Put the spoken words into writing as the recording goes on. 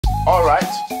All right.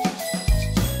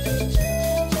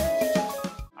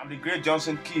 I'm the great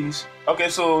Johnsonkeyz. Okay,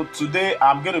 so today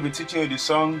I'm going to be teaching you the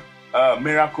song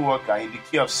Miracle Worker in the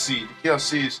key of C. The key of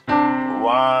C is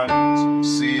 1,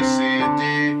 C, C, D, E,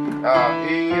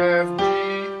 F, G,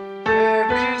 A,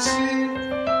 B, C.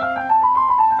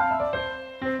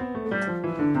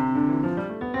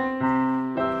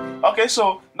 Okay,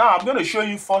 so now I'm going to show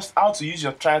you first how to use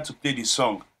your trial to play the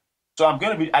song. So I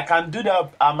can do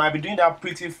that. I might be doing that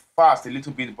pretty fast a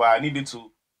little bit, but I need you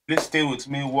to please stay with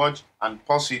me, watch and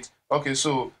pause it. Okay,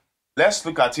 so let's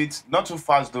look at it. Not too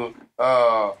fast though.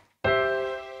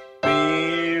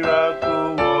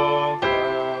 Miracle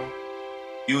worker.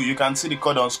 You can see the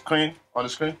chord on the screen.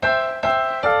 Miracle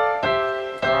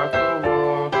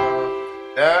worker.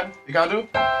 Then you can do.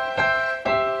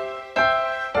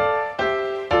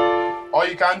 Or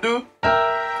you can do.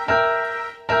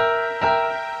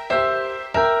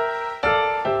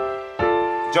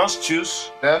 Just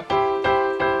choose, then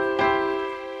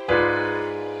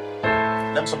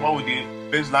let me support with the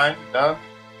bass line, then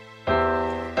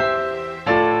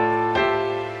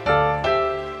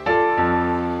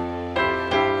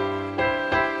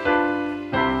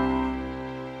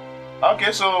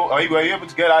okay, so were you able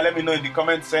to get that? Let me know in the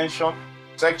comment section.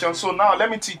 So now let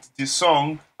me teach the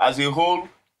song as a whole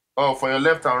for your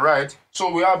left and right.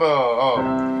 So we have a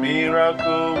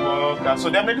miracle worker. So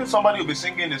definitely somebody will be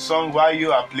singing the song while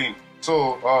you are playing.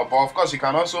 So but of course you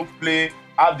can also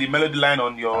have the melody line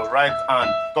on your right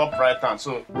hand, top right hand.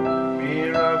 So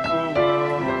miracle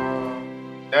worker.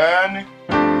 Then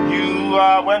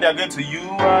when they're going to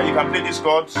you can play this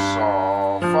chord. So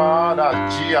far,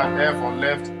 that's G and F on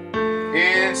left,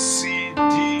 A, C,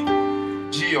 D,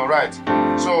 G on right.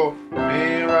 So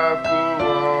miracle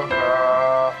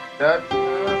worker, that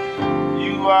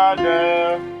you are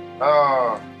there,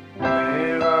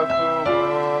 miracle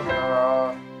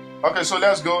worker. Okay, so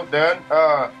let's go then.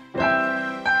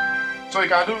 So you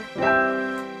can do.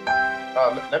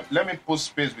 Let me put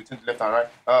space between the left and right.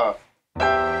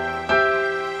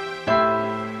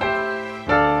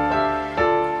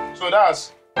 So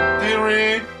that's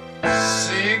 3,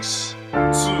 6, 2.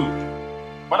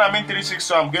 When I mean 3, 6,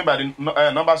 2, I'm going by the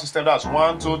number system. That's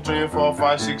 1, 2, 3, 4,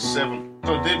 5, 6, 7.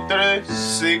 So 3,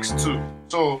 6, 2.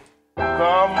 So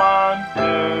come on,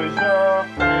 there's your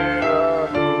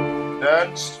miracle.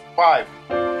 Then 5.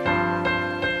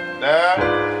 Then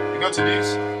you go to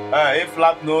this A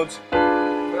flat note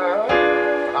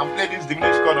and play this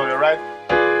diminished chord on your right.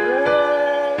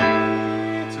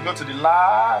 So go to the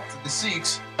La, to the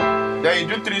 6. Then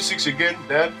you do 3, 6 again.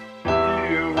 Then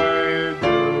you will do.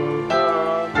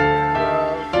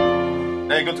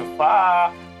 Then you go to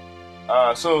Fa.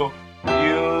 So you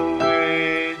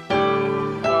will do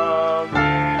a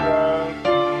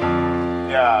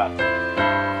miracle. Yeah.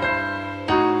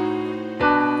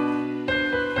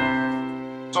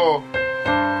 So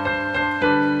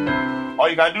all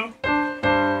you can do,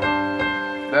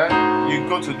 then you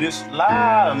go to this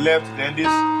La on left, then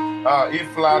this E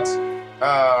flat,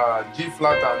 G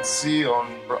flat and C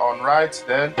on right,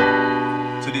 then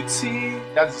to the T,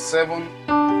 that's 7.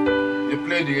 You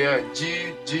play the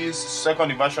G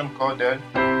second inversion chord then.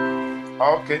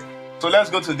 Okay, so let's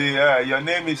go to the your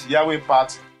name is Yahweh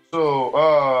part. So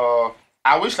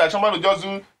I wish like somebody would just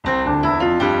do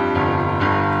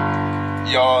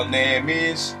your name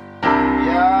is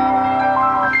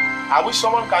I wish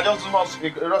someone can just do much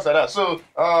like that. So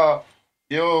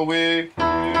Yahweh.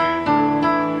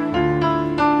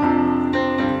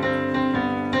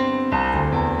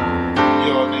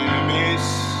 Your name is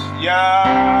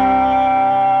Yahweh.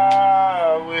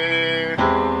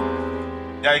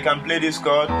 Yeah, you can play this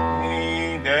chord.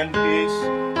 Then this.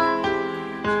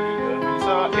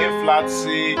 So A flat,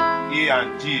 C, E,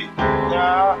 and G.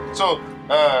 Yeah. So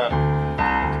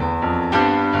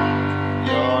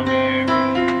your name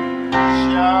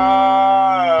is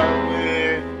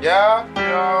Yahweh. Yeah.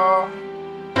 Your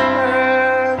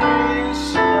name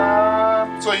is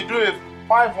Yahweh. So you do it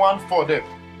 5, 1, 4 there.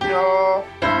 Your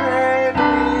name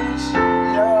is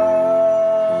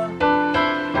Yahweh.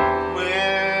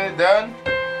 Then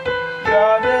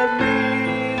you're the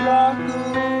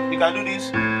miracle. You can do this.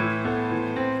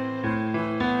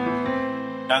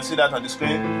 You can see that on the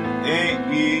screen. A,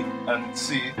 E, and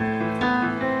C.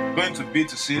 Going to B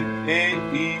to C. A,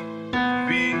 E,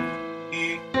 B,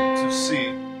 E to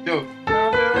C. Yo.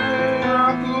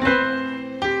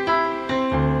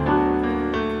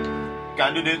 You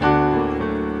can do this.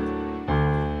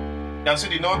 You can see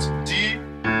the notes D,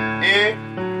 A,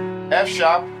 F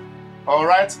sharp.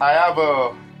 Alright, I have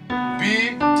a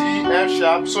B, D, F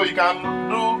sharp. So you can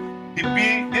do the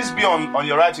B, this B on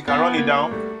your right, you can run it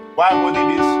down while holding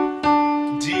this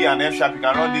D and F sharp. You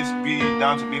can run this B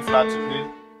down to B flat to play.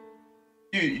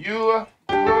 You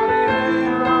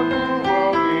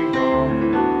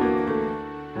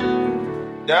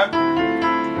that.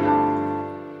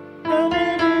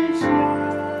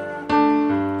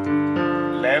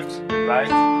 Left,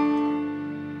 right.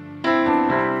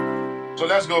 So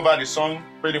let's go over the song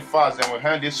pretty fast, then we'll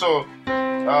hand it. So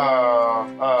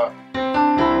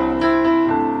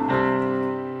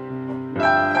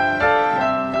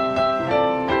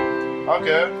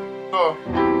okay, so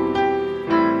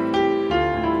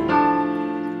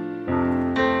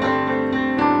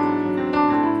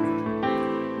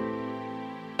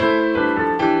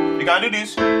you can do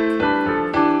this.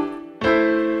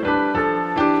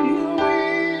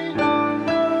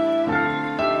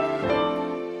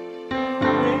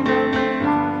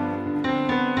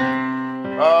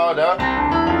 That.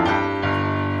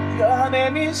 Your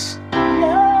name is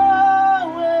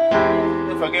Yahweh.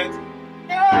 Don't forget.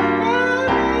 Your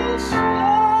name is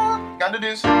Yahweh. You can do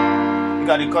this. You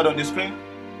got the chord on the string.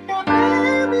 Your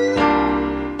name is.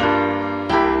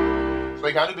 So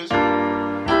you can do this. Yahweh.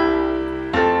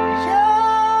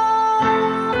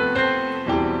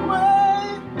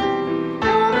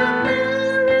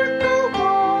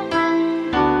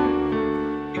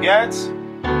 You get?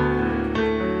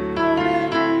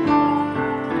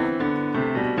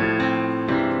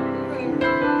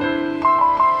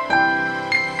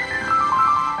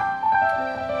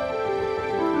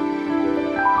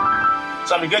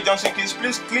 So I'm Johnsonkeyz.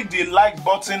 Please click the like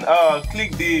button,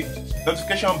 click the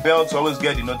notification bell to always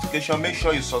get the notification. Make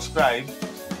sure you subscribe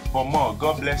for more.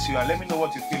 God bless you, and let me know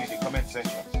what you feel in the comment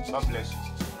section. God bless you.